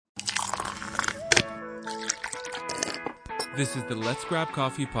This is the Let's Grab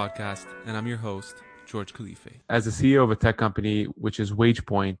Coffee podcast, and I'm your host, George Khalife. As a CEO of a tech company, which is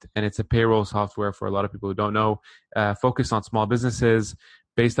WagePoint, and it's a payroll software for a lot of people who don't know, focused on small businesses,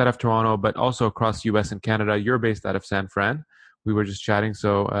 based out of Toronto, but also across US and Canada. You're based out of San Fran. We were just chatting,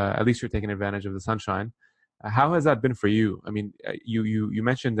 so at least you're taking advantage of the sunshine. How has that been for you? I mean, you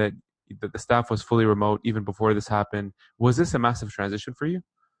mentioned that the staff was fully remote even before this happened. Was this a massive transition for you?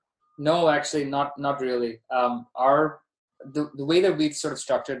 No, actually, not really. The way that we've sort of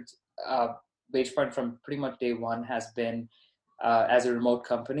structured WagePoint from pretty much day one has been as a remote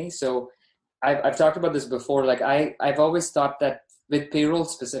company. So I've talked about this before. Like I've always thought that with payroll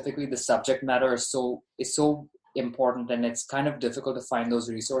specifically, the subject matter is so important, and it's kind of difficult to find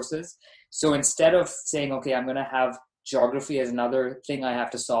those resources. So instead of saying, okay, I'm going to have geography as another thing I have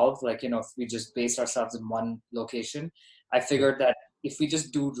to solve, like, if we just base ourselves in one location, I figured that if we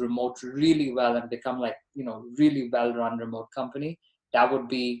just do remote really well and become like, really well-run remote company, that would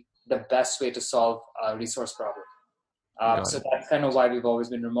be the best way to solve a resource problem. So that's kind of why we've always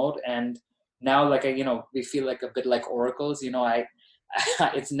been remote. And now, like, we feel like a bit like oracles. It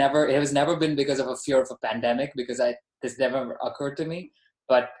has never been because of a fear of a pandemic, because this never occurred to me.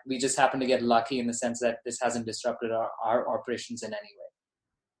 But we just happen to get lucky in the sense that this hasn't disrupted our operations in any way.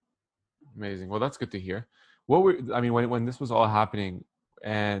 Amazing. Well, that's good to hear. When this was all happening,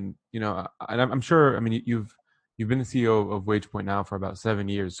 and I'm sure, you've been the CEO of WagePoint now for about 7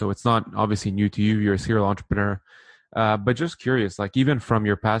 years, so it's not obviously new to you. You're a serial entrepreneur, but just curious, like even from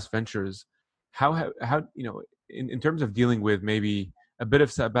your past ventures, how in terms of dealing with maybe a bit of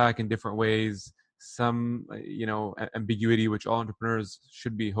setback in different ways, some ambiguity, which all entrepreneurs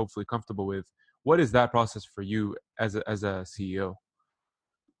should be hopefully comfortable with. What is that process for you as a CEO?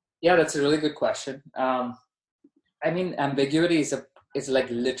 Yeah, that's a really good question. Ambiguity is like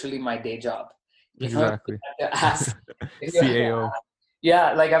literally my day job. Exactly. Ask, CAO.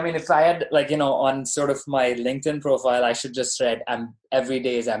 Yeah, if I had on sort of my LinkedIn profile, I should just read every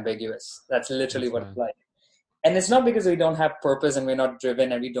day is ambiguous. That's literally what it's like. And it's not because we don't have purpose and we're not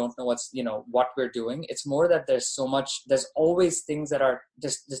driven and we don't know what we're doing. It's more that there's always things that are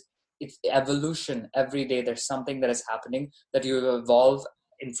just it's evolution every day. There's something that is happening that you evolve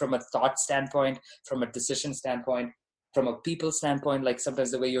from a thought standpoint, from a decision standpoint, from a people standpoint, like sometimes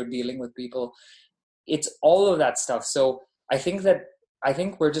the way you're dealing with people. It's all of that stuff. So I think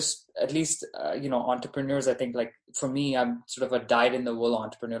we're just, at least, entrepreneurs. I think, like, for me, I'm sort of a dyed in the wool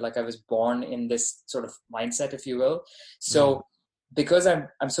entrepreneur. Like, I was born in this sort of mindset, if you will. So because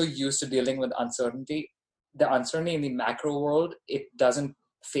I'm so used to dealing with uncertainty, the uncertainty in the macro world, it doesn't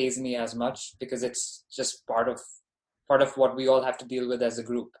faze me as much because it's just part of what we all have to deal with as a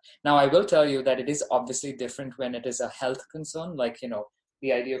group. Now, I will tell you that it is obviously different when it is a health concern. Like,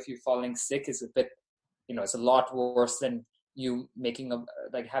 the idea of you falling sick is a bit, it's a lot worse than you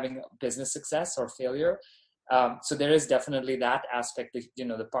having a business success or failure. So there is definitely that aspect,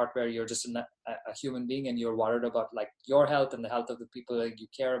 the part where you're just a human being and you're worried about like your health and the health of the people that you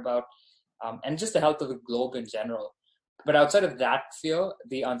care about, and just the health of the globe in general. But outside of that fear,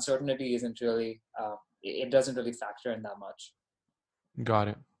 the uncertainty isn't really, it doesn't really factor in that much. Got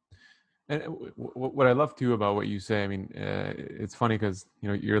it. And what I love too about what you say, it's funny because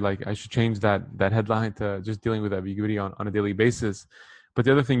you're like, I should change that headline to just dealing with ambiguity on a daily basis. But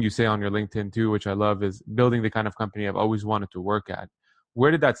the other thing you say on your LinkedIn too, which I love, is building the kind of company I've always wanted to work at.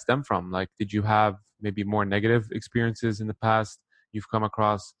 Where did that stem from? Like, did you have maybe more negative experiences in the past? You've come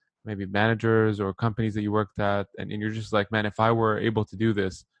across maybe managers or companies that you worked at, and you're just like, man, if I were able to do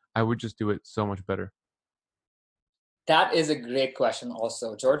this, I would just do it so much better. That is a great question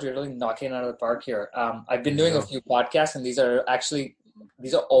also. George, you're really knocking it out of the park here. I've been doing a few podcasts, and these are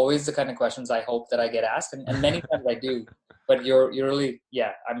always the kind of questions I hope that I get asked, and many times I do. But you're really,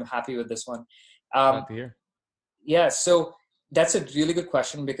 I'm happy with this one. Glad to hear. Yeah, so that's a really good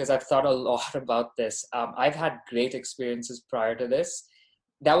question because I've thought a lot about this. I've had great experiences prior to this.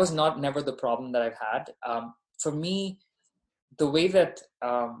 That was never the problem that I've had. For me, the way that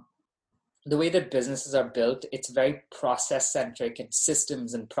businesses are built, it's very process centric and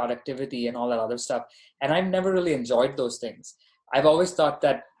systems and productivity and all that other stuff. And I've never really enjoyed those things. I've always thought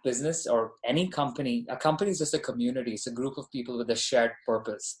that business or a company is just a community. It's a group of people with a shared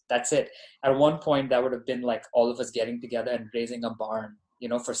purpose. That's it. At one point, that would have been like all of us getting together and raising a barn,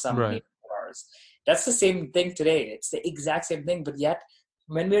 for some right. ours. That's the same thing today. It's the exact same thing. But yet,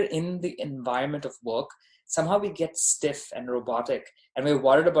 when we're in the environment of work, somehow we get stiff and robotic and we're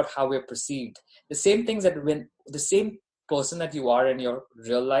worried about how we're perceived. The same things that when the same person that you are in your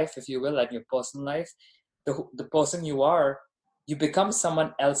real life, if you will, and your personal life, the person you are, you become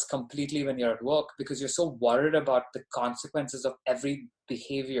someone else completely when you're at work because you're so worried about the consequences of every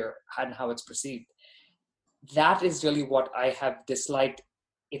behavior and how it's perceived. That is really what I have disliked.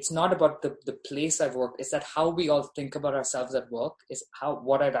 It's not about the place I've worked, it's that how we all think about ourselves at work is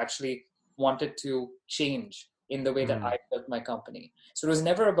what I've actually wanted to change in the way that I built my company. So it was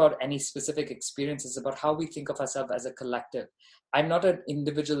never about any specific experience. It's about how we think of ourselves as a collective. I'm not an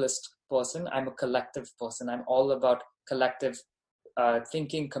individualist person. I'm a collective person. I'm all about collective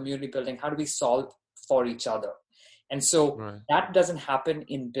thinking, community building. How do we solve for each other? And so that doesn't happen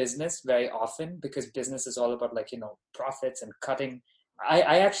in business very often because business is all about profits and cutting.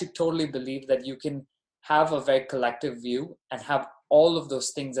 I actually totally believe that you can have a very collective view and have all of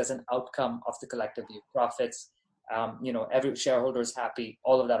those things as an outcome of the collective view, profits, every shareholder is happy,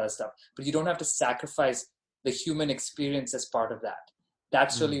 all of that other stuff. But you don't have to sacrifice the human experience as part of that.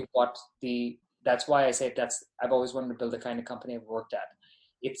 That's really that's why I say I've always wanted to build the kind of company I've worked at.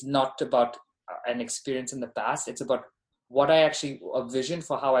 It's not about an experience in the past. It's about a vision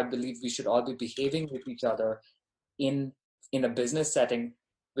for how I believe we should all be behaving with each other in a business setting,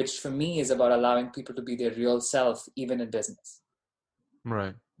 which for me is about allowing people to be their real self, even in business.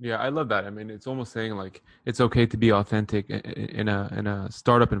 Right. Yeah, I love that. I mean, it's almost saying like it's okay to be authentic in a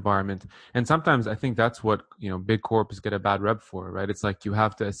startup environment. And sometimes I think that's what, big corps get a bad rep for, right? It's like you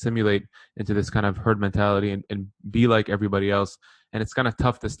have to assimilate into this kind of herd mentality and be like everybody else. And it's kind of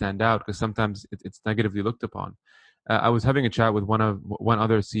tough to stand out because sometimes it's negatively looked upon. I was having a chat with one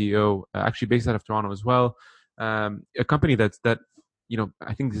other CEO, actually based out of Toronto as well. A company that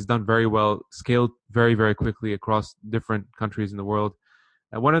I think has done very well, scaled very, very quickly across different countries in the world.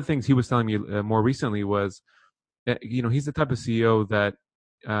 One of the things he was telling me more recently was, he's the type of CEO that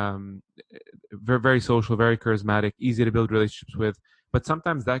very, very social, very charismatic, easy to build relationships with, but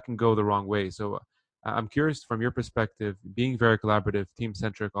sometimes that can go the wrong way. So I'm curious from your perspective, being very collaborative,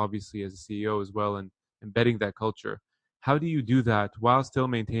 team-centric, obviously as a CEO as well, and embedding that culture. How do you do that while still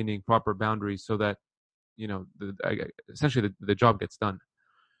maintaining proper boundaries so that, essentially the job gets done?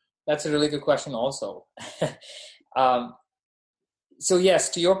 That's a really good question also. So yes,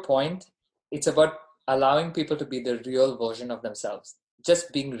 to your point, it's about allowing people to be the real version of themselves,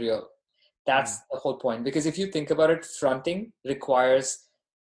 just being real. That's the whole point. Because if you think about it, fronting requires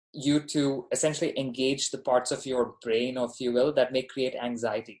you to essentially engage the parts of your brain, or if you will, that may create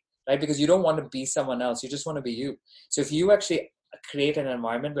anxiety, right? Because you don't want to be someone else. You just want to be you. So if you actually create an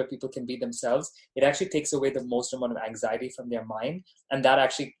environment where people can be themselves, it actually takes away the most amount of anxiety from their mind. And that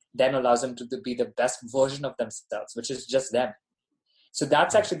actually then allows them to be the best version of themselves, which is just them. So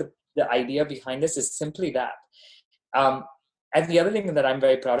that's actually the idea behind this, is simply that. And the other thing that I'm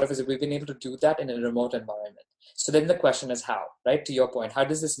very proud of is that we've been able to do that in a remote environment. So then the question is how, right? To your point, how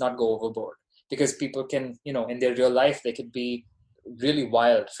does this not go overboard? Because people can, in their real life, they could be really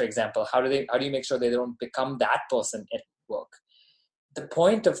wild, for example. How do you make sure they don't become that person at work? The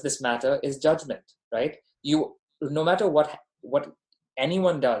point of this matter is judgment, right? No matter what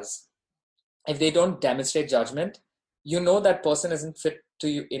anyone does, if they don't demonstrate judgment, that person isn't fit to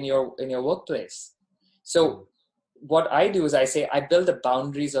you in your workplace. So what I do is I say I build the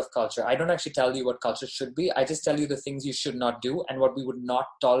boundaries of culture. I don't actually tell you what culture should be. I just tell you the things you should not do and what we would not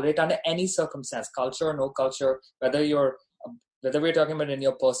tolerate under any circumstance, culture or no culture, whether we're talking about in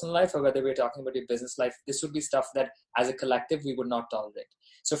your personal life or whether we're talking about your business life. This would be stuff that as a collective we would not tolerate.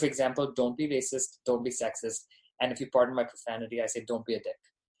 So for example, don't be racist, don't be sexist, and if you pardon my profanity, I say don't be a dick.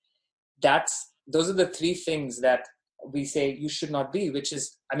 Those are the three things that we say you should not be, which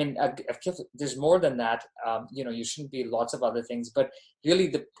is, there's more than that. You shouldn't be lots of other things, but really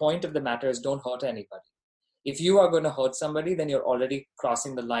the point of the matter is don't hurt anybody. If you are going to hurt somebody, then you're already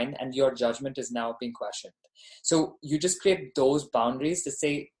crossing the line and your judgment is now being questioned. So you just create those boundaries to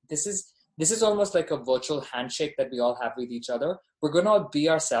say, this is almost like a virtual handshake that we all have with each other. We're going to all be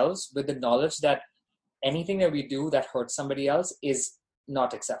ourselves with the knowledge that anything that we do that hurts somebody else is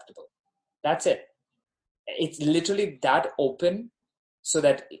not acceptable. That's it. It's literally that open, so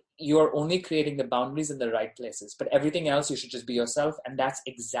that you're only creating the boundaries in the right places. But everything else, you should just be yourself. And that's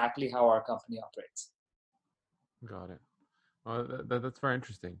exactly how our company operates. Got it. That's very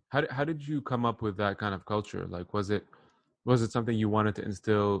interesting. How did you come up with that kind of culture? Like, was it something you wanted to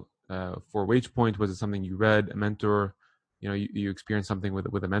instill for WagePoint? Was it something you read, a mentor? You experienced something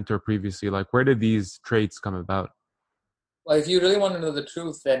with a mentor previously. Like, where did these traits come about? Well, if you really want to know the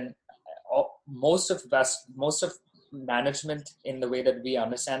truth, then most of management in the way that we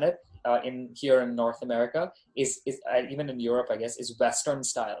understand it here in North America is even in Europe, I guess, is Western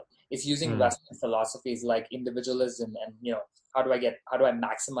style. It's using Western philosophies like individualism and how do I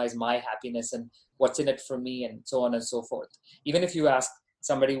maximize my happiness and what's in it for me and so on and so forth. Even if you ask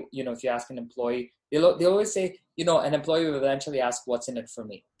somebody, if you ask an employee, they always say, an employee will eventually ask what's in it for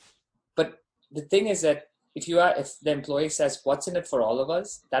me. But the thing is that if the employee says what's in it for all of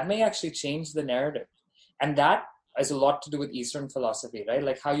us, that may actually change the narrative. And that has a lot to do with Eastern philosophy, right?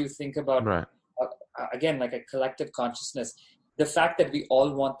 Like how you think about, Right. again, like a collective consciousness. The fact that we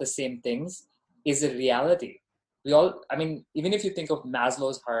all want the same things is a reality. Even if you think of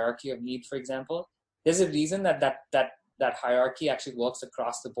Maslow's hierarchy of need, for example, there's a reason that hierarchy actually works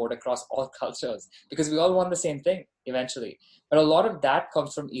across the board, across all cultures, because we all want the same thing eventually. But a lot of that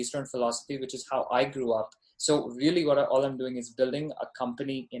comes from Eastern philosophy, which is how I grew up. So really all I'm doing is building a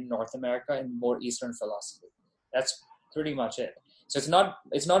company in North America in more Eastern philosophy. That's pretty much it. So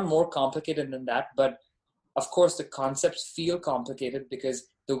it's not more complicated than that, but of course the concepts feel complicated because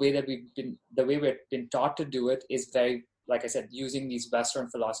the way we've been taught to do it is very, like I said, using these Western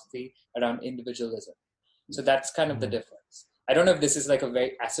philosophy around individualism. So that's kind of the difference. I don't know if this is like a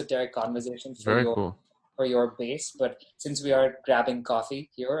very esoteric conversation for your base, but since we are grabbing coffee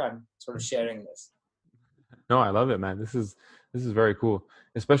here, I'm sort of sharing this. No, I love it, man. This is very cool.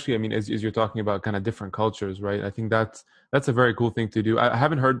 Especially, I mean, as you're talking about kind of different cultures, right? I think that's a very cool thing to do. I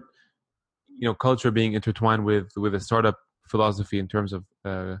haven't heard, culture being intertwined with a startup philosophy in terms of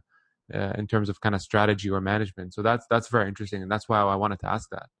kind of strategy or management. So that's very interesting, and that's why I wanted to ask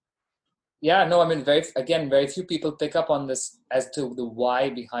that. Yeah, no, I mean, very few people pick up on this as to the why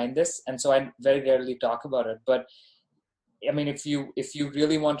behind this, and so I very rarely talk about it. But I mean, if you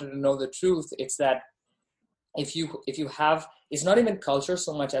really wanted to know the truth, it's that if you have, it's not even culture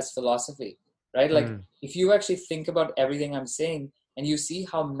so much as philosophy, right? Like if you actually think about everything I'm saying, and you see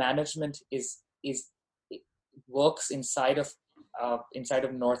how management works inside of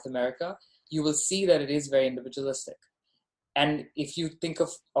North America, you will see that it is very individualistic. And if you think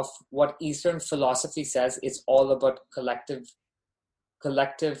of what Eastern philosophy says, it's all about collective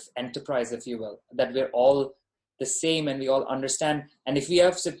enterprise, if you will, that we're all the same and we all understand. And if we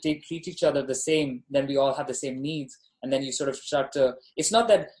have to treat each other the same, then we all have the same needs. And then you sort of start to, it's not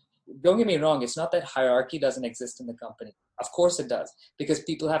that, don't get me wrong, it's not that hierarchy doesn't exist in the company. Of course it does, because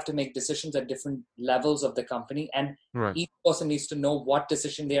people have to make decisions at different levels of the company. And each person needs to know what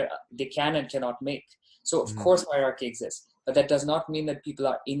decision they can and cannot make. So of course hierarchy exists. But that does not mean that people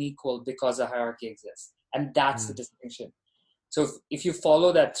are unequal because a hierarchy exists. And that's the distinction. So if you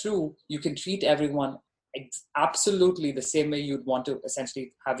follow that through, you can treat everyone absolutely the same way you'd want to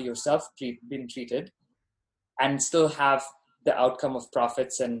essentially have yourself been treated, and still have the outcome of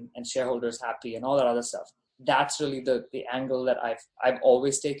profits and shareholders happy and all that other stuff. That's really the angle that I've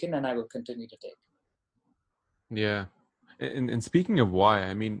always taken, and I will continue to take. Yeah. And speaking of why,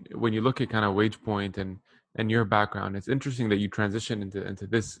 I mean, when you look at kind of WagePoint and your background, it's interesting that you transitioned into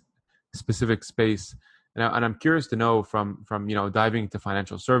this specific space. And I'm curious to know from diving into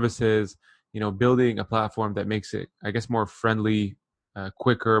financial services, building a platform that makes it, I guess, more friendly,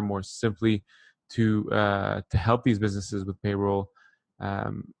 quicker, more simply to help these businesses with payroll.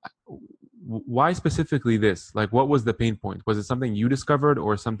 Why specifically this? Like, what was the pain point? Was it something you discovered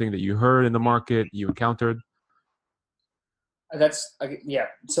or something that you heard in the market, you encountered? That's yeah.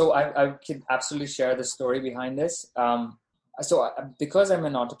 So I can absolutely share the story behind this. Because I'm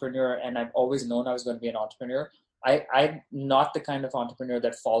an entrepreneur and I've always known I was going to be an entrepreneur, I'm not the kind of entrepreneur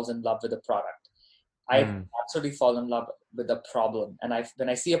that falls in love with a product. I absolutely fall in love with a problem. And when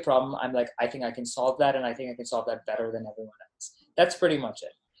I see a problem, I'm like, I think I can solve that. And I think I can solve that better than everyone else. That's pretty much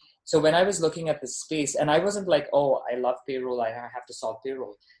it. So when I was looking at this space, and I wasn't like, oh, I love payroll, I have to solve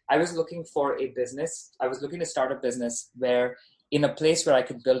payroll. I was looking for a business. I was looking to start a business in a place where I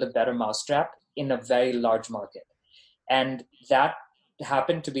could build a better mousetrap in a very large market. And that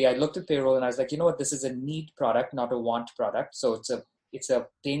happened to be, I looked at payroll and I was like, you know what, this is a need product, not a want product. So it's a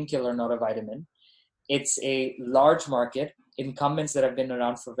painkiller, not a vitamin. It's a large market, incumbents that have been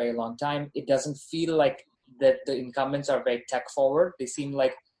around for a very long time. It doesn't feel like that the incumbents are very tech forward. They seem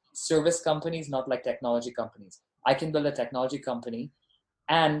like service companies, not like technology companies. I can build a technology company.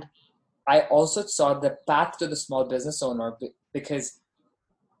 And I also saw the path to the small business owner, because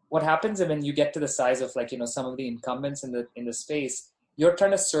what happens when you get to the size of some of the incumbents in the space, you're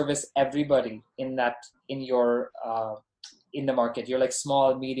trying to service everybody in the market. You're like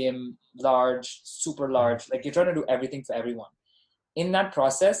small, medium, large, super large. Like you're trying to do everything for everyone. In that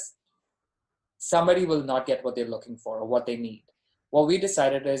process, somebody will not get what they're looking for or what they need. What we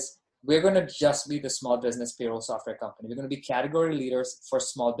decided is we're going to just be the small business payroll software company. We're going to be category leaders for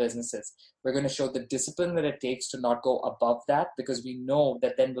small businesses. We're going to show the discipline that it takes to not go above that, because we know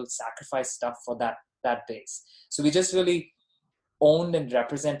that then we'll sacrifice stuff for that base. So we just really owned and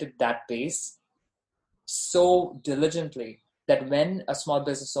represented that base so diligently that when a small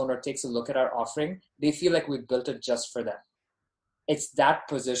business owner takes a look at our offering, they feel like we built it just for them. It's that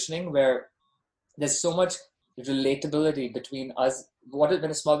positioning where there's so much relatability between us. When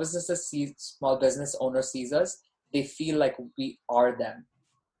a small business owner sees us, they feel like we are them.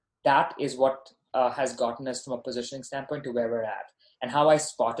 That is what has gotten us from a positioning standpoint to where we're at. And how I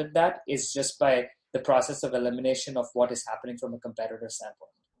spotted that is just by the process of elimination of what is happening from a competitor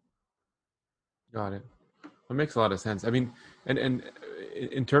standpoint. Got it. That makes a lot of sense. I mean, and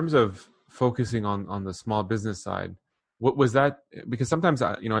in terms of focusing on the small business side, what was that? Because sometimes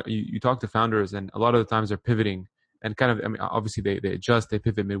you talk to founders, and a lot of the times they're pivoting and kind of. I mean, obviously they adjust, they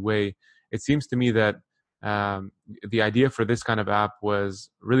pivot midway. It seems to me that the idea for this kind of app was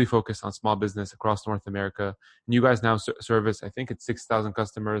really focused on small business across North America. And you guys now service, I think it's 6,000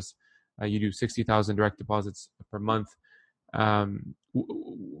 customers. You do 60,000 direct deposits per month.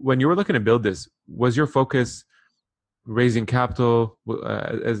 When you were looking to build this, was your focus raising capital,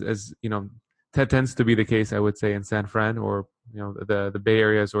 as you know, that tends to be the case, I would say, in San Fran or the Bay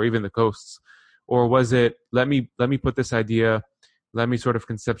Areas or even the coasts, or was it let me put this idea, let me sort of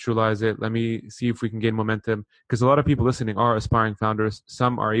conceptualize it, let me see if we can gain momentum? Because a lot of people listening are aspiring founders.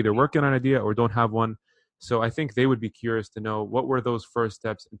 Some are either working on an idea or don't have one. So I think they would be curious to know, what were those first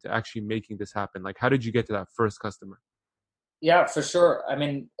steps into actually making this happen? Like, how did you get to that first customer? Yeah, for sure. I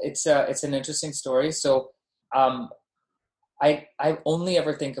mean, it's an interesting story. So I only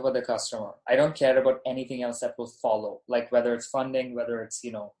ever think about the customer. I don't care about anything else that will follow, like whether it's funding, whether it's,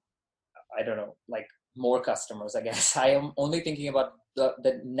 I don't know, like more customers, I guess. I am only thinking about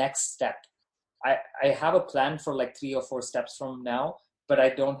the next step. I have a plan for like 3 or 4 steps from now, but I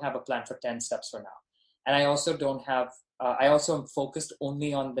don't have a plan for 10 steps from now. And I also don't have, I also am focused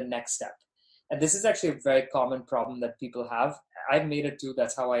only on the next step. And this is actually a very common problem that people have. I've made it too.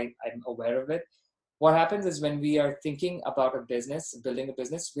 That's how I'm aware of it. What happens is when we are thinking about a business, building a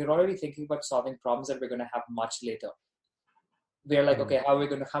business, we're already thinking about solving problems that we're going to have much later. We're like, okay, how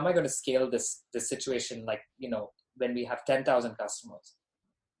am I going to scale this situation? Like, when we have 10,000 customers,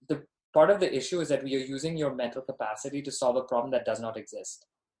 the part of the issue is that we are using your mental capacity to solve a problem that does not exist.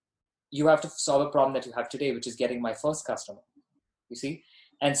 You have to solve a problem that you have today, which is getting my first customer, you see?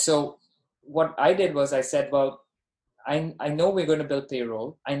 And so what I did was I said, well, I know we're going to build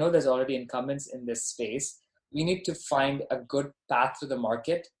payroll. I know there's already incumbents in this space. We need to find a good path to the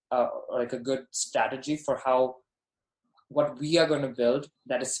market, or like a good strategy for what we are going to build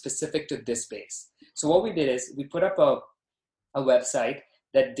that is specific to this space. So what we did is we put up a website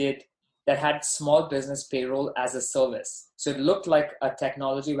that had small business payroll as a service. So it looked like a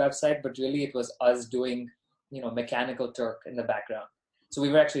technology website, but really it was us doing, Mechanical Turk in the background. So we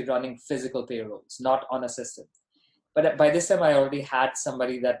were actually running physical payrolls, not on a system. But by this time, I already had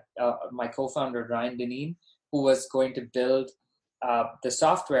somebody that my co-founder, Ryan Deneen, who was going to build the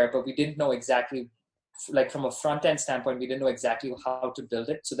software, but we didn't know exactly, like from a front-end standpoint, we didn't know exactly how to build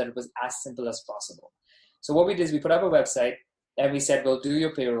it so that it was as simple as possible. So what we did is we put up a website and we said, we'll do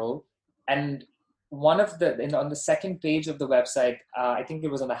your payroll. And on the second page of the website, I think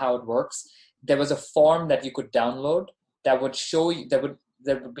it was on the How It Works, there was a form that you could download that would show you, that would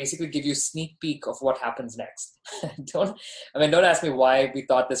basically give you a sneak peek of what happens next. Don't ask me why we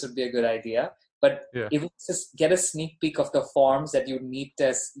thought this would be a good idea, but it was just get a sneak peek of the forms that you need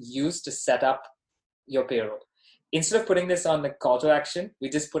to use to set up your payroll. Instead of putting this on the call to action, we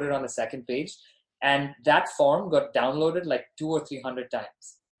just put it on the second page, and that form got downloaded like 200 or 300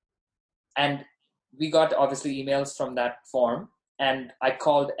 times. And we got obviously emails from that form, and I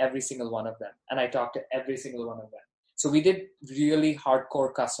called every single one of them, and I talked to every single one of them. So we did really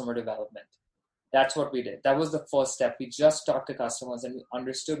hardcore customer development. That's what we did. That was the first step. We just talked to customers and we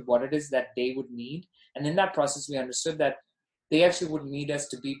understood what it is that they would need. And in that process, we understood that they actually would need us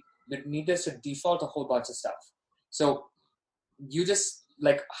to default a whole bunch of stuff. So you just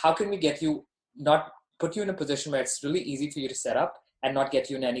how can we not put you in a position where it's really easy for you to set up and not get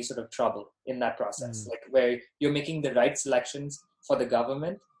you in any sort of trouble in that process, like where you're making the right selections for the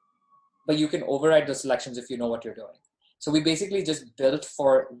government, but you can override those selections if you know what you're doing. So we basically just built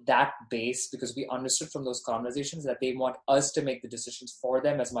for that base because we understood from those conversations that they want us to make the decisions for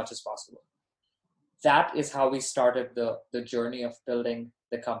them as much as possible. That is how we started the journey of building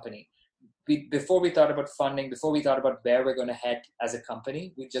the company. Before we thought about funding, before we thought about where we're going to head as a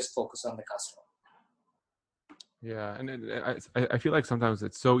company, we just focus on the customer. Yeah, and I feel like sometimes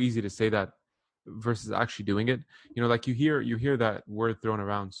it's so easy to say that versus actually doing it. Like you hear that word thrown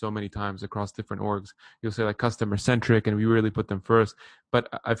around so many times across different orgs. You'll say like customer centric and we really put them first, but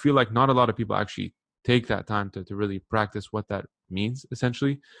I feel like not a lot of people actually take that time to really practice what that means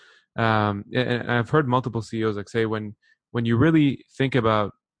essentially. And I've heard multiple CEOs like say when you really think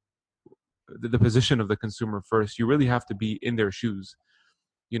about the position of the consumer first, you really have to be in their shoes.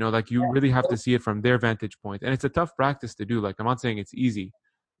 Like you really have to see it from their vantage point. And it's a tough practice to do. Like, I'm not saying it's easy,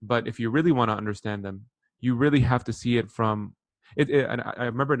 but if you really want to understand them, you really have to see it from it. And I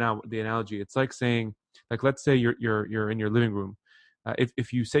remember now the analogy. It's like saying, like, let's say you're in your living room.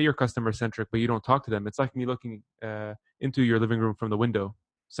 If you say you're customer centric, but you don't talk to them, it's like me looking into your living room from the window.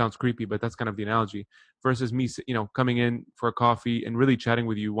 Sounds creepy, but that's kind of the analogy. Versus me, coming in for a coffee and really chatting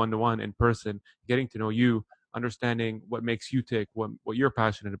with you one to one in person, getting to know you, understanding what makes you tick, what you're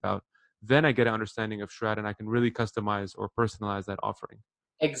passionate about. Then I get an understanding of Shrad, and I can really customize or personalize that offering.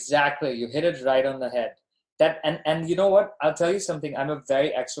 Exactly. You hit it right on the head. And you know what? I'll tell you something. I'm a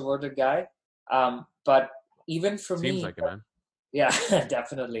very extroverted guy. But even for Seems me, like it, man. yeah,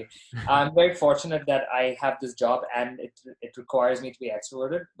 definitely. I'm very fortunate that I have this job and it requires me to be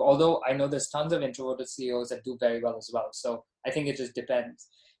extroverted. Although I know there's tons of introverted CEOs that do very well as well. So I think it just depends.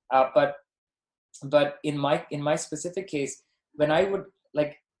 But in my specific case, when I would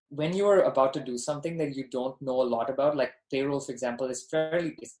like when you are about to do something that you don't know a lot about, like payroll, for example, it's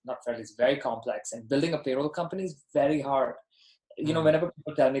not fairly, it's very complex, and building a payroll company is very hard. Whenever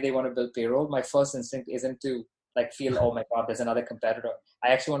people tell me they want to build payroll, my first instinct isn't to like feel, oh my God, there's another competitor. I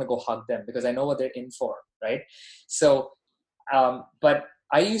actually want to go hug them because I know what they're in for, right? So, but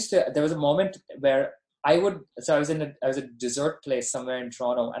there was a moment where I was a dessert place somewhere in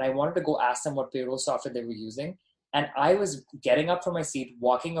Toronto, and I wanted to go ask them what payroll software they were using. And I was getting up from my seat,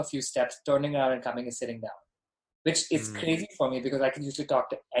 walking a few steps, turning around and coming and sitting down, which is crazy for me because I can usually talk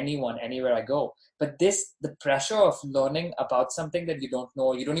to anyone, anywhere I go. But the pressure of learning about something that you don't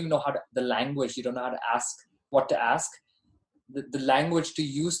know, you don't even know the language, you don't know how to ask, what to ask, the language to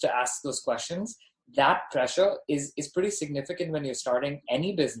use to ask those questions, that pressure is pretty significant when you're starting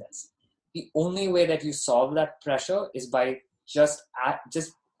any business. The only way that you solve that pressure is by just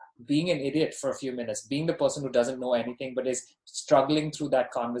being an idiot for a few minutes, being the person who doesn't know anything but is struggling through that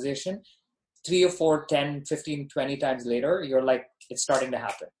conversation. 3 or 4, 10, 15, 20 times later, you're like, it's starting to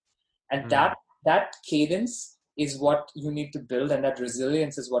happen. And that cadence is what you need to build, and that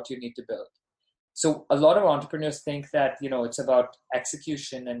resilience is what you need to build. So a lot of entrepreneurs think that, it's about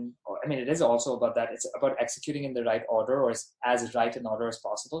execution, and it is also about that. It's about executing in the right order, or as right an order as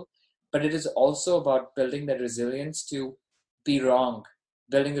possible. But it is also about building the resilience to be wrong,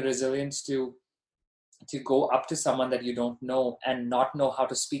 building the resilience to go up to someone that you don't know and not know how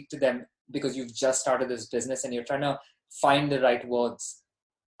to speak to them because you've just started this business and you're trying to find the right words.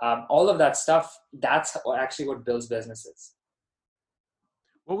 All of that stuff, that's actually what builds businesses.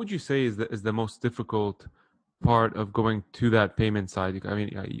 What would you say is the most difficult part of going to that payment side?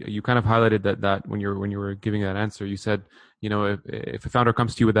 You kind of highlighted that when you were giving that answer. You said, if a founder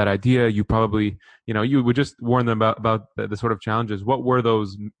comes to you with that idea, you probably, you would just warn them about the sort of challenges. What were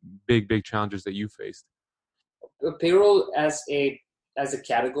those big challenges that you faced? Payroll as a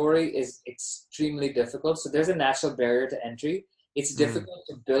category is extremely difficult. So there's a natural barrier to entry. It's difficult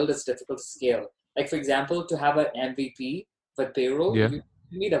to build. It's difficult to scale. Like, for example, to have an MVP for payroll, you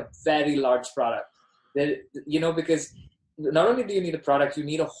need a very large product. Because not only do you need a product, you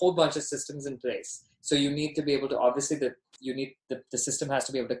need a whole bunch of systems in place. So you need to be able to, obviously, the system has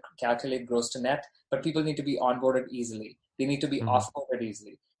to be able to calculate gross to net, but people need to be onboarded easily. They need to be offboarded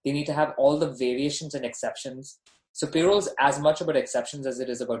easily. They need to have all the variations and exceptions. So payroll is as much about exceptions as it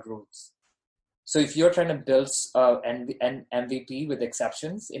is about rules. So if you're trying to build an MVP with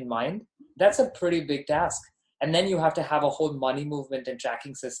exceptions in mind, that's a pretty big task. And then you have to have a whole money movement and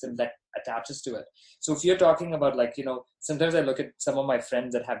tracking system that attaches to it. So if you're talking about sometimes I look at some of my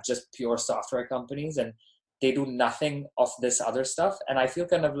friends that have just pure software companies and they do nothing of this other stuff. And I feel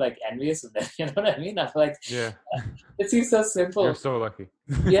kind of envious of them. You know what I mean? I'm like, yeah, it seems so simple. You're so lucky.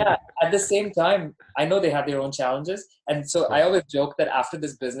 Yeah. At the same time, I know they have their own challenges. And so I always joke that after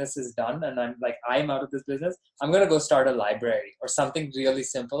this business is done and I'm out of this business, I'm going to go start a library or something really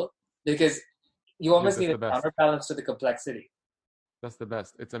simple, because you almost need a counterbalance to the complexity. That's the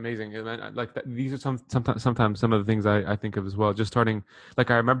best. It's amazing. These are sometimes some of the things I think of as well. Just starting,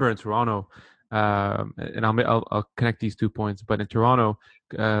 I remember in Toronto, and I'll connect these 2 points. But in Toronto,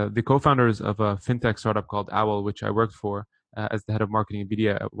 the co-founders of a fintech startup called Owl, which I worked for as the head of marketing and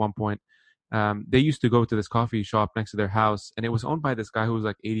media at one point, they used to go to this coffee shop next to their house, and it was owned by this guy who was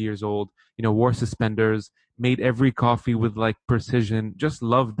 80 years old. Wore suspenders, made every coffee with precision. Just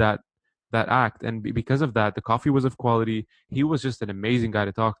loved that act, and because of that, the coffee was of quality. He was just an amazing guy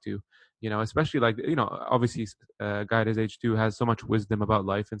to talk to. Especially obviously a guy at his age too has so much wisdom about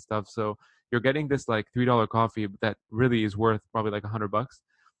life and stuff. So you're getting this like $3 coffee that really is worth probably like $100.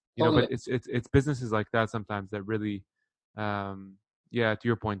 You know, but Totally. it's businesses like that sometimes that really, yeah, to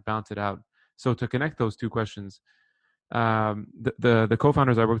your point, balance it out. So to connect those two questions, the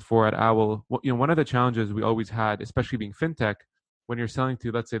co-founders I worked for at Owl, one of the challenges we always had, especially being fintech, when you're selling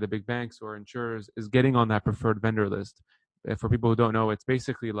to, let's say, the big banks or insurers, is getting on that preferred vendor list. For people who don't know, it's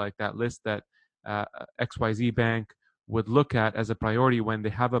basically like that list that XYZ bank would look at as a priority when they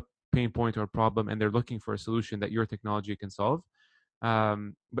have a pain point or a problem and they're looking for a solution that your technology can solve.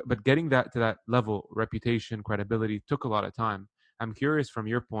 But getting that to that level, reputation, credibility, took a lot of time. I'm curious from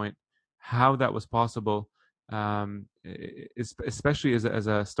your point how that was possible, especially as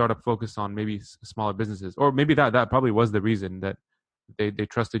a startup focused on maybe smaller businesses, or maybe that probably was the reason that they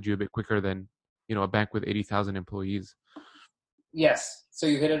trusted you a bit quicker than a bank with 80,000 employees. Yes. So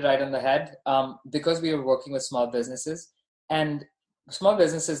you hit it right on the head. Because we were working with small businesses, and small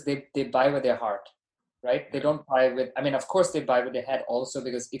businesses, they buy with their heart, right? They don't buy with, I mean, of course they buy with their head also,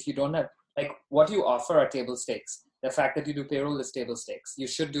 because if you don't have, like, what you offer are table stakes. The fact that you do payroll is table stakes. You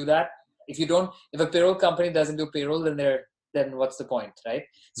should do that. If a payroll company doesn't do payroll, then what's the point, right?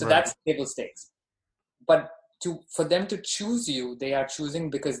 So Right. that's table stakes. But for them to choose you, they are choosing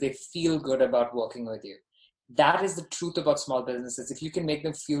because they feel good about working with you. That is the truth about small businesses. If you can make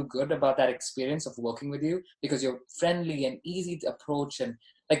them feel good about that experience of working with you because you're friendly and easy to approach, and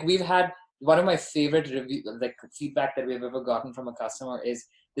like we've had one of my favorite feedback that we've ever gotten from a customer is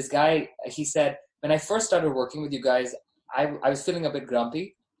this guy. He said, when I first started working with you guys, I was feeling a bit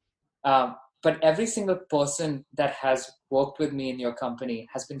grumpy. But every single person that has worked with me in your company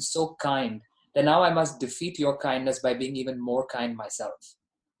has been so kind that now I must defeat your kindness by being even more kind myself.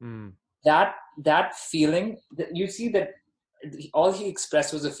 Mm. That feeling, you see that all he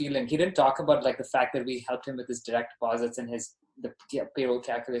expressed was a feeling. He didn't talk about like the fact that we helped him with his direct deposits and the payroll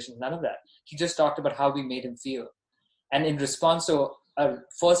calculations, none of that. He just talked about how we made him feel. And in response to a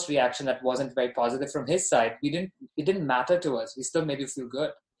first reaction that wasn't very positive from his side, it didn't matter to us. We still made you feel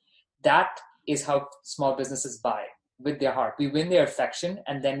good. That is how small businesses buy, with their heart. We win their affection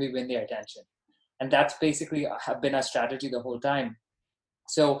and then we win their attention. And that's basically been our strategy the whole time.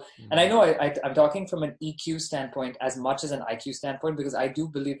 So, and I know I'm talking from an EQ standpoint as much as an IQ standpoint, because I do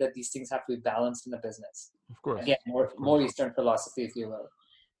believe that these things have to be balanced in a business. Of course. Again, more Eastern philosophy, if you will.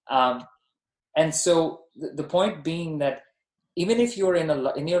 And so the point being that even if you're in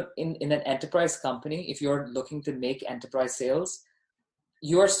an enterprise company, if you're looking to make enterprise sales,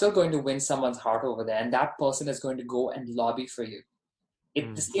 you are still going to win someone's heart over there, and that person is going to go and lobby for you.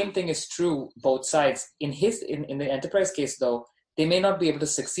 The same thing is true both sides. In the enterprise case, though, they may not be able to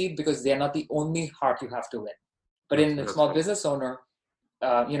succeed because they are not the only heart you have to win. But in the small business owner,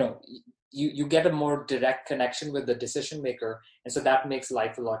 you get a more direct connection with the decision maker, and so that makes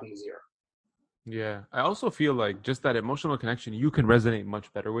life a lot easier. Yeah, I also feel like just that emotional connection you can resonate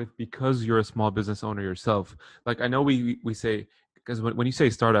much better with because you're a small business owner yourself. Like I know we say, because when you say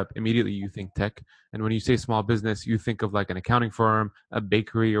startup, immediately you think tech, and when you say small business, you think of like an accounting firm, a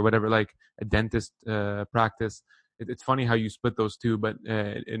bakery, or whatever, like a dentist practice. It's funny how you split those two, but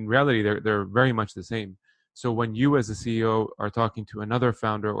in reality, they're very much the same. So when you as a CEO are talking to another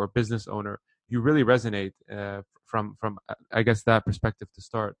founder or business owner, you really resonate from I guess that perspective to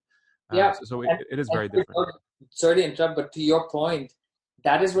start. Yeah, So it is very different. Sorry to interrupt, but to your point,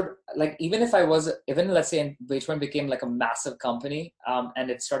 that is what, like, even let's say Wage1 became like a massive company,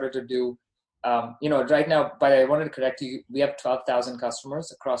 and it started to do, right now, but I wanted to correct you, we have 12,000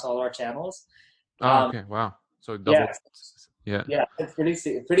 customers across all our channels. Okay, wow. So double. Yeah, yeah, it's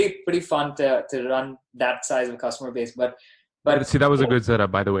pretty fun to run that size of customer base, but see, that was a good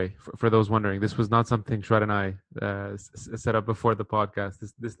setup, by the way, for those wondering. This was not something Shrad and I set up before the podcast.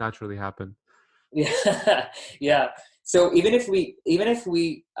 This naturally happened. Yeah, yeah. So even if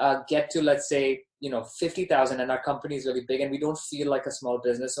we get to, let's say, 50,000, and our company is really big and we don't feel like a small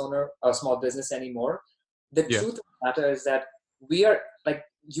business owner or small business anymore, the truth of the matter is that we are, like,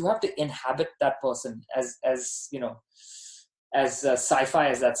 you have to inhabit that person, as sci-fi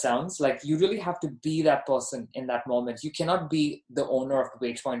as that sounds. Like, you really have to be that person in that moment. You cannot be the owner of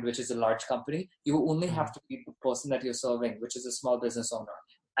WagePoint, which is a large company. You only have to be the person that you're serving, which is a small business owner.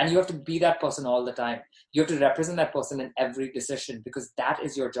 And you have to be that person all the time. You have to represent that person in every decision, because that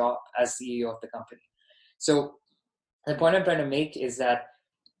is your job as CEO of the company. So the point I'm trying to make is that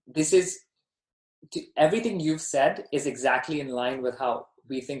everything you've said is exactly in line with how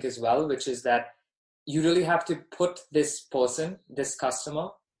we think as well, which is that you really have to put this person, this customer,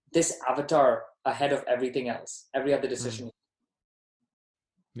 this avatar ahead of everything else, every other decision.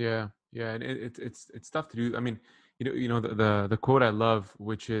 Yeah, and it's tough to do. I mean, the quote I love,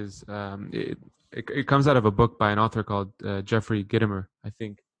 which is it comes out of a book by an author called Jeffrey Gitomer, I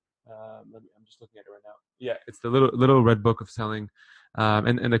think. I'm just looking at it right now. Yeah, it's the little red book of selling,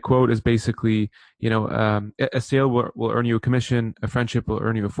 and the quote is basically, a sale will earn you a commission, a friendship will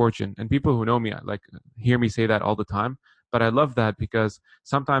earn you a fortune. And people who know me like hear me say that all the time. But I love that because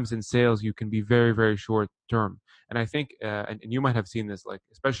sometimes in sales you can be very, very short term. And I think, and you might have seen this, like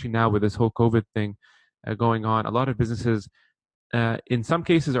especially now with this whole COVID thing going on, a lot of businesses in some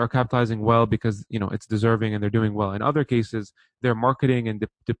cases are capitalizing well because it's deserving and they're doing well. In other cases, they're marketing and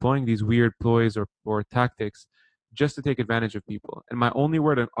deploying these weird ploys or tactics just to take advantage of people. And my only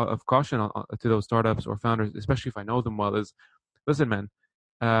word of caution to those startups or founders, especially if I know them well, is listen, man.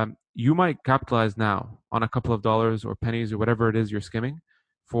 You might capitalize now on a couple of dollars or pennies or whatever it is you're skimming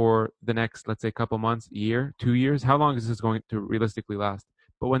for the next, let's say, couple months, year, 2 years. How long is this going to realistically last?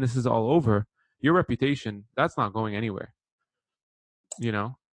 But when this is all over, your reputation, that's not going anywhere.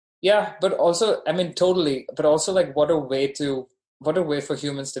 Yeah, but also, I mean, totally. But also, like, what a way for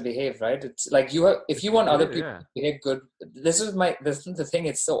humans to behave, right? It's like if you want other people to behave good, this is the thing.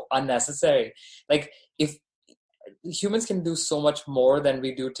 It's so unnecessary. Like, if humans can do so much more than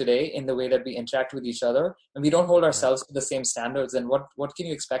we do today in the way that we interact with each other, and we don't hold ourselves to the same standards, then what can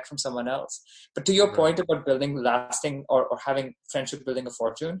you expect from someone else? But to your point about building lasting or having friendship building a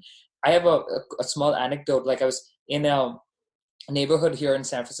fortune, I have a small anecdote. Like, I was in a neighborhood here in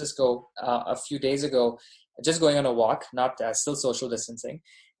San Francisco a few days ago, just going on a walk, not still social distancing.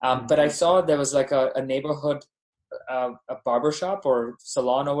 But I saw there was like a neighborhood, a barber shop or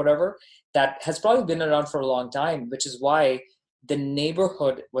salon or whatever that has probably been around for a long time, which is why the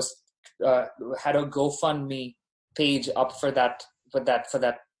neighborhood had a GoFundMe page up for that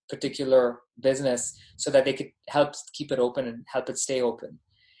particular business so that they could help keep it open and help it stay open.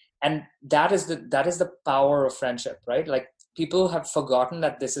 And that is the power of friendship, right? Like, people have forgotten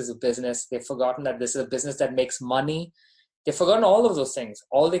that this is a business. They've forgotten that this is a business that makes money. They've forgotten all of those things.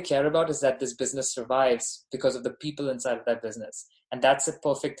 All they care about is that this business survives because of the people inside of that business. And that's a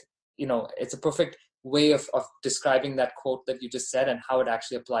perfect, it's a perfect way of describing that quote that you just said and how it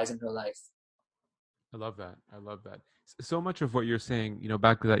actually applies in real life. I love that. So much of what you're saying,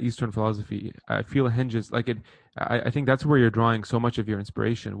 back to that Eastern philosophy, I feel hinges like it. I think that's where you're drawing so much of your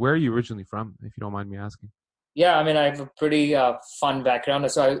inspiration. Where are you originally from, if you don't mind me asking? Yeah, I mean, I have a pretty fun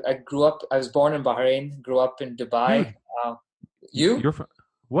background. So I was born in Bahrain, grew up in Dubai. Dude, You? you're from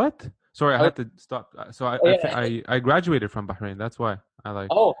what? Sorry, I had to stop. So I graduated from Bahrain. That's why I like.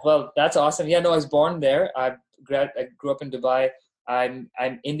 Oh, well, that's awesome. Yeah, no, I was born there. I grew up in Dubai. I'm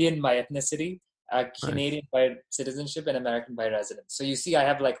Indian by ethnicity, Canadian by citizenship, and American by residence. So you see, I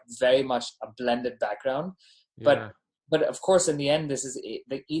have like very much a blended background. Yeah. But of course, in the end, this is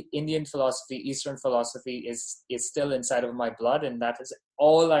the Indian philosophy, Eastern philosophy is still inside of my blood, and that is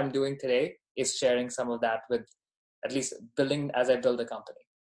all I'm doing today is sharing some of that with, at least building as I build a company.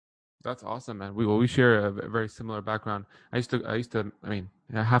 That's awesome, man. We share a very similar background. I used to, I mean,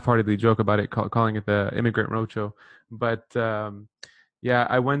 half-heartedly joke about it, calling it the immigrant roadshow. But yeah,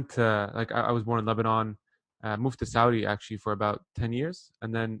 I went I was born in Lebanon, moved to Saudi actually for about 10 years,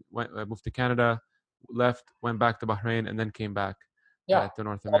 and then moved to Canada, left, went back to Bahrain, and then came back to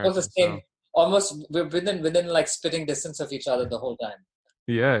North America. Almost the same. Almost within like spitting distance of each other the whole time.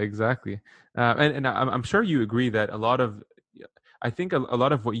 Yeah, exactly. And I'm sure you agree that I think a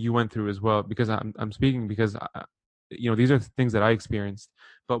lot of what you went through as well, because I'm speaking because these are things that I experienced.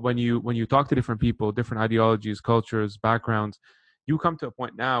 But when you talk to different people, different ideologies, cultures, backgrounds, you come to a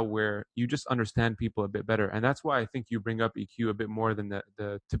point now where you just understand people a bit better, and that's why I think you bring up EQ a bit more than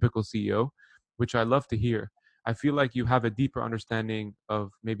the typical CEO, which I love to hear. I feel like you have a deeper understanding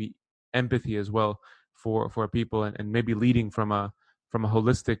of maybe empathy as well for people, and maybe leading from a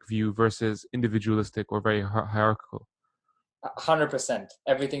holistic view versus individualistic or very hierarchical. 100%.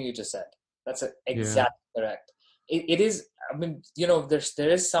 Everything you just said. That's exactly correct. It is. I mean, there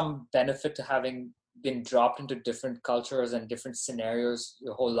is some benefit to having been dropped into different cultures and different scenarios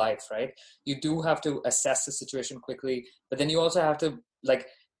your whole life, right? You do have to assess the situation quickly, but then you also have to, like,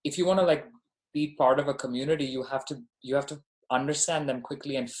 if you want to like be part of a community, you have to understand them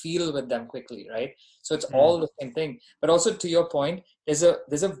quickly and feel with them quickly, right? So it's all the same thing. But also, to your point, there's a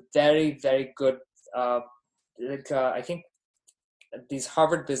very, very good I think these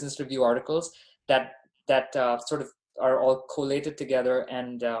Harvard Business Review articles that sort of are all collated together,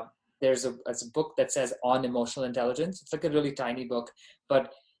 and there's a book that says On Emotional Intelligence. It's like a really tiny book,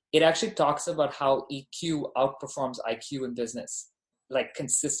 but it actually talks about how EQ outperforms IQ in business, like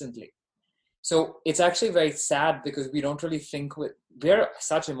consistently. So it's actually very sad because we don't really think we're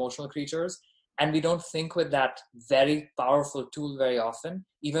such emotional creatures, And we don't think with that very powerful tool very often,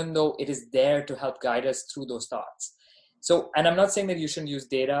 even though it is there to help guide us through those thoughts. So, and I'm not saying that you shouldn't use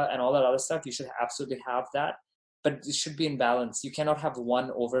data and all that other stuff. You should absolutely have that, but it should be in balance. You cannot have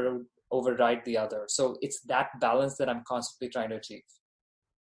one override the other. So it's that balance that I'm constantly trying to achieve.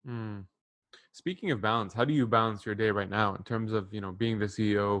 Mm. Speaking of balance, how do you balance your day right now in terms of, being the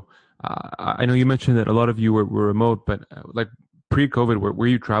CEO? I know you mentioned that a lot of you were remote, but like pre-COVID, were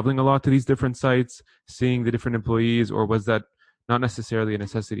you traveling a lot to these different sites, seeing the different employees, or was that not necessarily a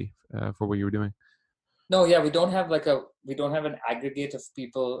necessity for what you were doing? No, yeah, we don't have an aggregate of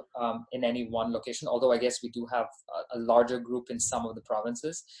people in any one location. Although I guess we do have a larger group in some of the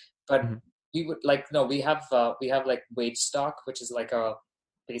provinces, but Mm-hmm. we would we have like wage stock, which is like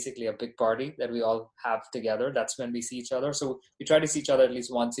basically a big party that we all have together. That's when we see each other. So we try to see each other at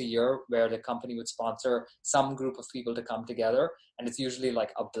least once a year, where the company would sponsor some group of people to come together, and it's usually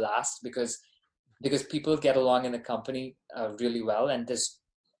like a blast because people get along in the company really well, and there's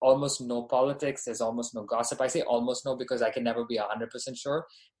almost no politics, there's almost no gossip. I say almost no because I can never be 100% sure,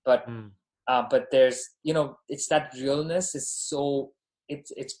 but there's, it's that realness is so,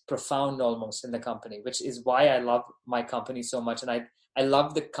 it's profound almost in the company, which is why I love my company so much, and I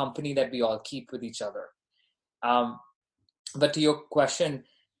love the company that we all keep with each other. But to your question,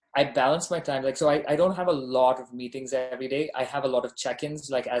 I balance my time. Like, so I don't have a lot of meetings every day. I have a lot of check-ins,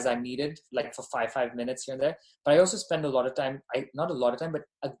 like as I'm needed, like for 5 minutes here and there. But I also spend a lot of time, not a lot of time, but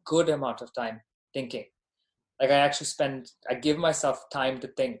a good amount of time thinking. Like I give myself time to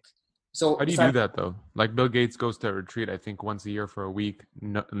think. So How do you if do I'm, that though? Like Bill Gates goes to a retreat, I think once a year for a week,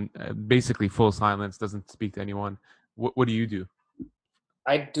 basically full silence, doesn't speak to anyone. What do you do?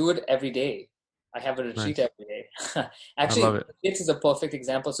 I do it every day. I have a retreat Nice. every day. I Actually, love Bill it. Gates is a perfect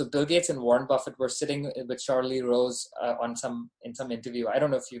example. So Bill Gates and Warren Buffett were sitting with Charlie Rose in some interview. I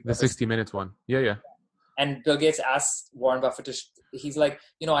don't know if you've The ever 60 minutes one. Yeah, yeah. And Bill Gates asked Warren Buffett he's like,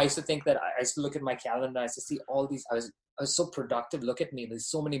 I used to think that I used to look at my calendar. I used to see all these, I was so productive. Look at me. There's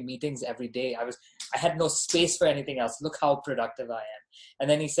so many meetings every day. I had no space for anything else. Look how productive I am. And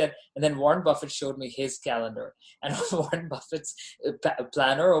then he said, and then Warren Buffett showed me his calendar, and Warren Buffett's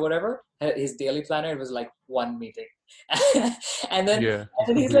planner or whatever, his daily planner, it was like one meeting. and then, Yeah, and it's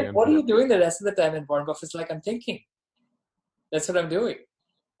then he's completely like, what are empty. you doing the rest of the time? And Warren Buffett's like, I'm thinking. That's what I'm doing.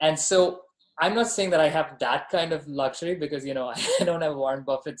 And so I'm not saying that I have that kind of luxury because, I don't have Warren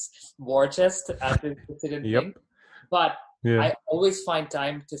Buffett's war chest to sit and Yep. think. But Yeah. I always find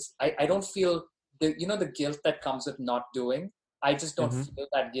time I don't feel the guilt that comes with not doing. I just don't Mm-hmm. feel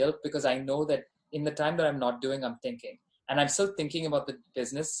that guilt because I know that in the time that I'm not doing, I'm thinking. And I'm still thinking about the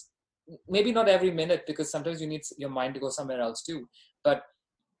business. Maybe not every minute because sometimes you need your mind to go somewhere else too. But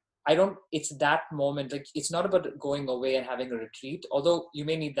it's that moment. Like, it's not about going away and having a retreat, although you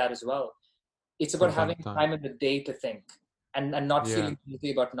may need that as well. It's about From time having to time. time in the day to think and not Yeah. feeling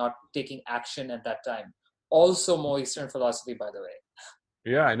guilty about not taking action at that time. Also more Eastern philosophy, by the way.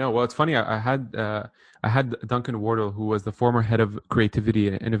 Yeah, I know. Well, it's funny. I had Duncan Wardle, who was the former head of creativity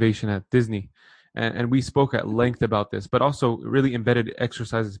and innovation at Disney, and we spoke at length about this, but also really embedded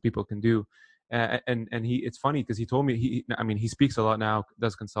exercises people can do. And it's funny because he told me he speaks a lot now,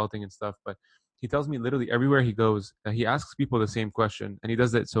 does consulting and stuff, but he tells me literally everywhere he goes, he asks people the same question, and he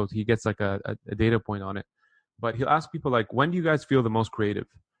does that so he gets like a data point on it. But he'll ask people like, when do you guys feel the most creative?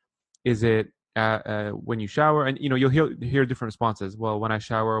 Is it when you shower? And you'll hear different responses. Well, when I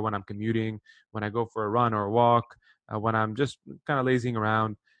shower, when I'm commuting, when I go for a run or a walk, when I'm just kind of lazing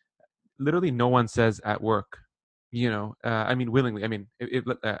around. Literally, no one says at work. Willingly.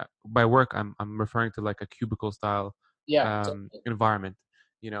 By work, I'm referring to like a cubicle style Yeah. environment.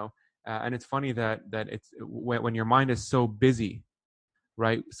 And it's funny that it's when your mind is so busy,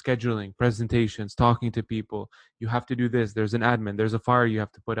 right? Scheduling, presentations, talking to people. You have to do this. There's an admin. There's a fire you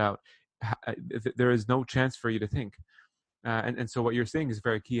have to put out. There is no chance for you to think. And so what you're saying is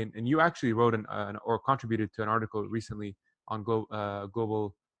very key. And you actually wrote or contributed to an article recently on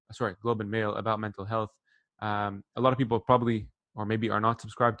Globe and Mail about mental health. A lot of people probably or maybe are not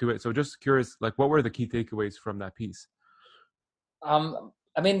subscribed to it. So just curious, like, what were the key takeaways from that piece?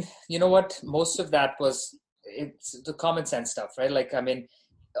 You know what? Most of that it's the common sense stuff, right? Like,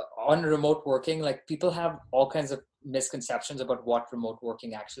 on remote working, like, people have all kinds of misconceptions about what remote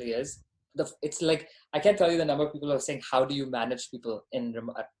working actually is. It's like, I can't tell you the number of people who are saying, how do you manage people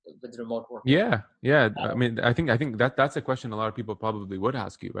with remote working? Yeah. I think that's a question a lot of people probably would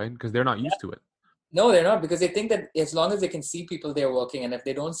ask you, right? Because they're not used to it. No, they're not, because they think that as long as they can see people, they're working. And if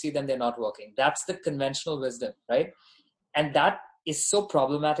they don't see them, they're not working. That's the conventional wisdom, right? And that is so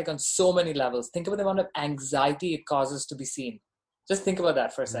problematic on so many levels. Think about the amount of anxiety it causes to be seen. Just think about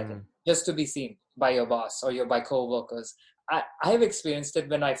that for a second, just to be seen by your boss or by co-workers. I have experienced it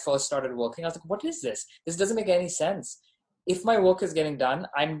when I first started working. I was like, what is this? This doesn't make any sense. If my work is getting done,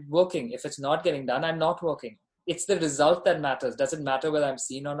 I'm working. If it's not getting done, I'm not working. It's the result that matters. Doesn't matter whether I'm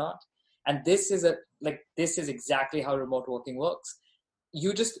seen or not. And this is exactly how remote working works.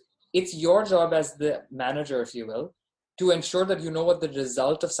 It's your job as the manager, if you will, to ensure that you know what the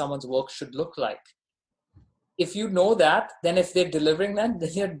result of someone's work should look like. If you know that, then if they're delivering that,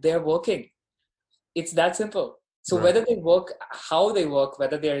 then they're working. It's that simple. So Right. whether they work, how they work,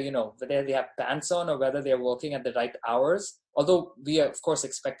 whether whether they have pants on or whether they're working at the right hours, although we of course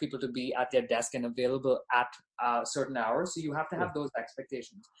expect people to be at their desk and available at certain hours. So you have to have those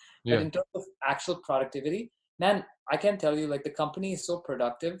expectations. Yeah. But in terms of actual productivity, man, I can tell you, like, the company is so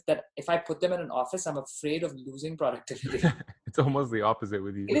productive that if I put them in an office, I'm afraid of losing productivity. It's almost the opposite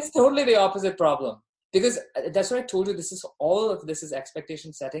with you. It is totally the opposite problem. Because that's what I told you, all of this is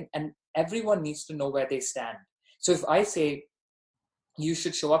expectation setting, and everyone needs to know where they stand. So if I say you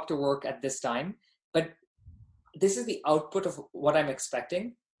should show up to work at this time, but this is the output of what I'm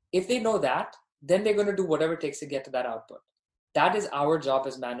expecting, if they know that, then they're going to do whatever it takes to get to that output. That is our job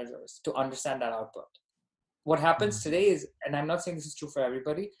as managers, to understand that output. What happens today is, and I'm not saying this is true for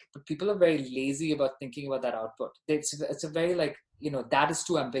everybody, but people are very lazy about thinking about that output. It's a very that is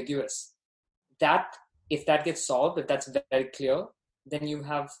too ambiguous. That if that gets solved, if that's very clear, then you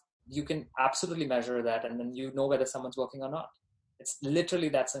can absolutely measure that, and then you know whether someone's working or not. It's literally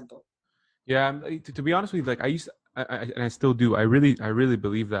that simple. Yeah, to be honest with you, like I still do. I really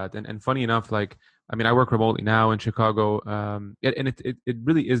believe that. And funny enough, like, I mean, I work remotely now in Chicago, and it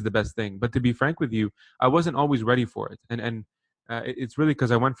really is the best thing. But to be frank with you, I wasn't always ready for it, and it's really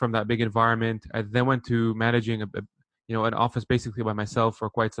because I went from that big environment. I then went to managing an office basically by myself for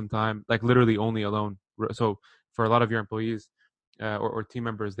quite some time, like literally only alone. So for a lot of your employees or team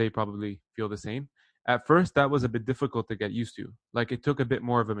members, they probably feel the same. At first, that was a bit difficult to get used to. Like, it took a bit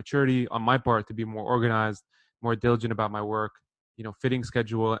more of a maturity on my part to be more organized, more diligent about my work, fitting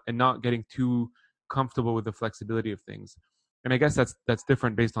schedule, and not getting too comfortable with the flexibility of things. And I guess that's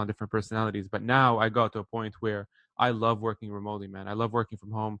different based on different personalities. But now I got to a point where I love working remotely, man. I love working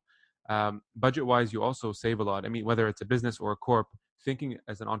from home. Budget-wise, you also save a lot. I mean, whether it's a business or a corp, thinking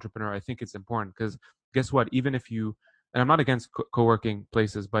as an entrepreneur, I think it's important because guess what? Even if you, and I'm not against co-working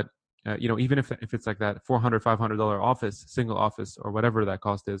places, but even if it's like that $400, $500 office, single office, or whatever that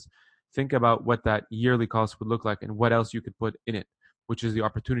cost is, think about what that yearly cost would look like and what else you could put in it, which is the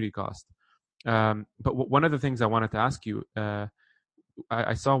opportunity cost. But one of the things I wanted to ask you,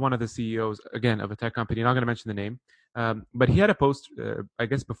 I saw one of the CEOs, again, of a tech company, I'm not going to mention the name, but he had a post, I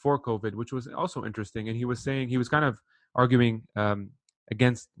guess, before COVID, which was also interesting. And he was kind of arguing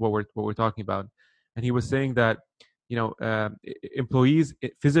against what we're talking about. And he was saying that, employees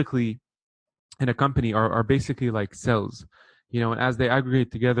physically in a company are basically like cells, and as they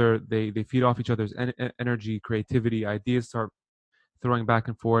aggregate together, they feed off each other's energy, creativity, ideas start throwing back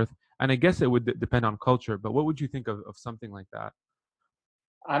and forth. And I guess it would depend on culture, but what would you think of something like that?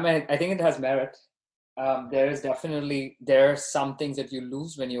 I think it has merit. There are some things that you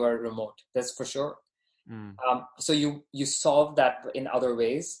lose when you are remote. That's for sure. So you solve that in other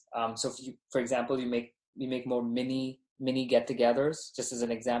ways. So if you, for example, you make more mini get-togethers, just as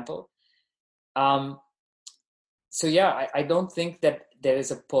an example. So yeah, I don't think that there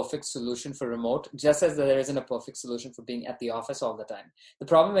is a perfect solution for remote, just as there isn't a perfect solution for being at the office all the time. The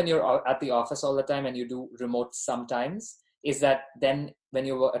problem when you're at the office all the time and you do remote sometimes is that then when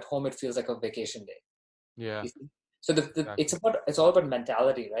you're at home, it feels like a vacation day. Yeah. So it's all about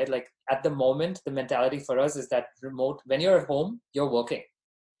mentality, right? Like, at the moment, the mentality for us is that remote, when you're at home, you're working.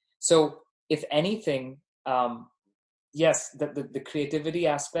 So if anything, yes, the creativity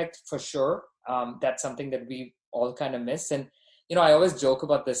aspect for sure. That's something that we all kind of miss. And, I always joke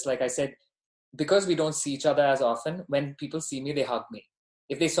about this. Like I said, because we don't see each other as often, when people see me, they hug me.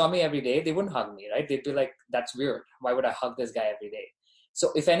 If they saw me every day, they wouldn't hug me, right? They'd be like, that's weird. Why would I hug this guy every day?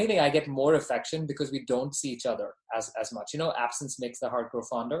 So if anything, I get more affection because we don't see each other as much. Absence makes the heart grow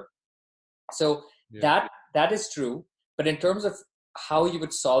fonder. So that is true. But in terms of how you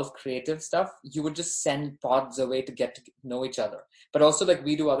would solve creative stuff, you would just send pods away to get to know each other. But also, like,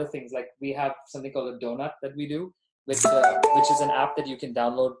 we do other things. Like, we have something called a donut that we do, which is an app that you can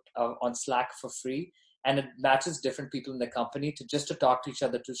download on Slack for free. And it matches different people in the company to talk to each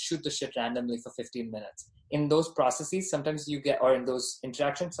other, to shoot the shit randomly for 15 minutes. In those processes, sometimes you get, or in those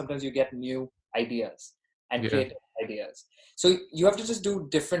interactions, sometimes you get new ideas and creative ideas. So you have to just do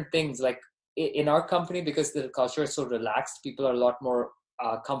different things. Like, in our company, because the culture is so relaxed, people are a lot more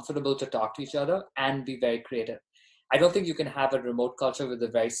comfortable to talk to each other and be very creative. I don't think you can have a remote culture with a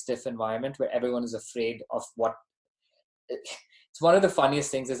very stiff environment where everyone is afraid of what. It's one of the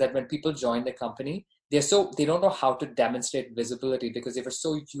funniest things is that when people join the company, they don't know how to demonstrate visibility because they were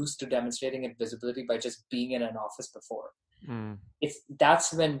so used to demonstrating it visibility by just being in an office before.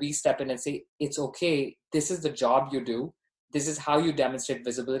 That's when we step in and say, it's okay. This is the job you do. This is how you demonstrate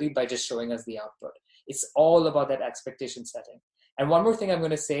visibility by just showing us the output. It's all about that expectation setting. And one more thing I'm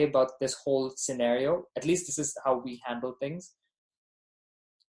going to say about this whole scenario, at least this is how we handle things.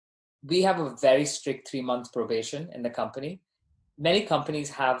 We have a very strict 3-month probation in the company. Many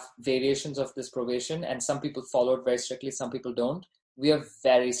companies have variations of this probation, and some people follow it very strictly, some people don't. We are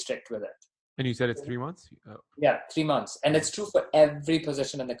very strict with it. And you said it's 3 months? Yeah, 3 months. And it's true for every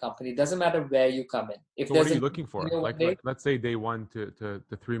position in the company. It doesn't matter where you come in. So what are you looking for? Like let's say day 1 to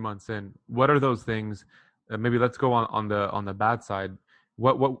 3 months in. What are those things? Maybe let's go on the bad side.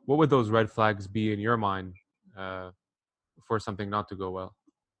 What would those red flags be in your mind for something not to go well?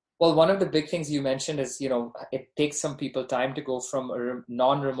 Well, one of the big things you mentioned is, it takes some people time to go from a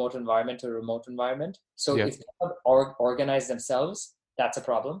non-remote environment to a remote environment. So if they don't organize themselves, that's a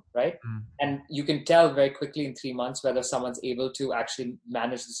problem, right? And you can tell very quickly in 3 months whether someone's able to actually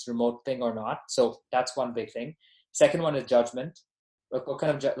manage this remote thing or not. So that's one big thing. Second one is judgment. Like what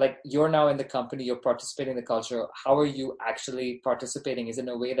kind of, like you're now in the company, you're participating in the culture. How are you actually participating? Is it in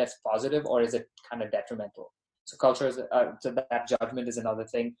a way that's positive or is it kind of detrimental? So culture is, so that judgment is another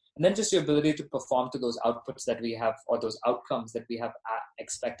thing. And then just your ability to perform to those outputs that we have or those outcomes that we have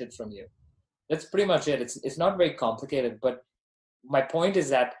expected from you. That's pretty much it. It's not very complicated, but my point is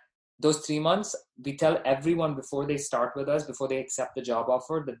that those 3 months, we tell everyone before they start with us, before they accept the job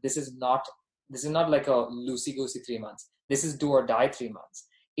offer, that this is not like a loosey-goosey 3 months. This is do or die 3 months.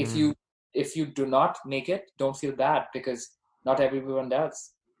 If you do not make it, don't feel bad because not everyone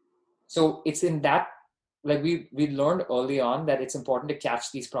does. So it's in that, like we learned early on that it's important to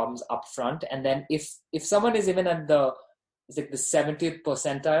catch these problems up front. And then if someone is even at the 70th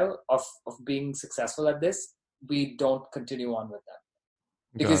percentile of being successful at this, we don't continue on with them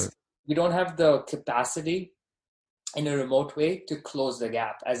because we don't have the capacity in a remote way to close the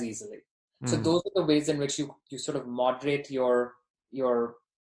gap as easily. So those are the ways in which you sort of moderate your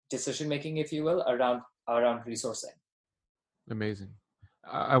decision making, if you will, around resourcing. Amazing.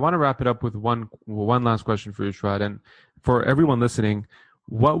 I want to wrap it up with one last question for you, Shrad. And for everyone listening,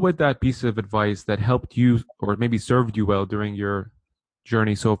 what would that piece of advice that helped you or maybe served you well during your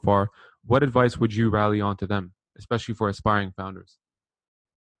journey so far, what advice would you rally on to them, especially for aspiring founders?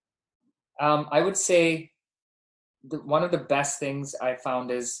 I would say one of the best things I found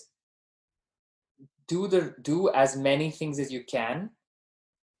is do as many things as you can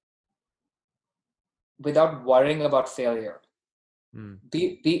without worrying about failure.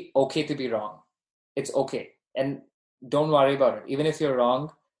 Be okay to be wrong. It's okay. And don't worry about it. Even if you're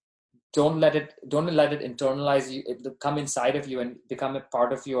wrong, don't let it internalize you, it come inside of you and become a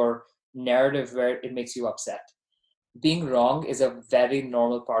part of your narrative where it makes you upset. Being wrong is a very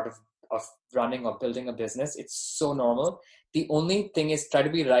normal part of running or building a business. It's so normal. The only thing is try to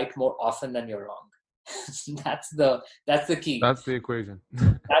be right more often than you're wrong. That's the key. That's the equation.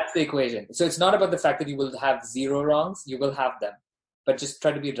 That's the equation. So it's not about the fact that you will have 0 wrongs. You will have them, but just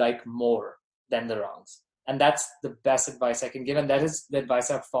try to be right more than the wrongs. And that's the best advice I can give. And that is the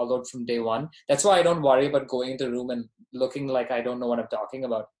advice I've followed from day one. That's why I don't worry about going into a room and looking like I don't know what I'm talking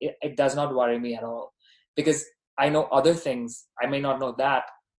about. It does not worry me at all because I know other things. I may not know that.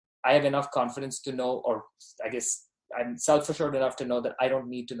 I have enough confidence to know, or I guess I'm self-assured enough to know that I don't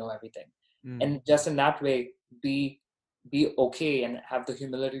need to know everything. And just in that way, be okay and have the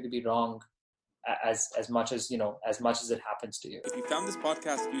humility to be wrong as much as it happens to you. If you found this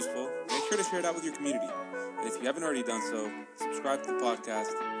podcast useful, make sure to share it out with your community. And if you haven't already done so, subscribe to the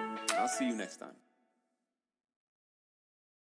podcast. I'll see you next time.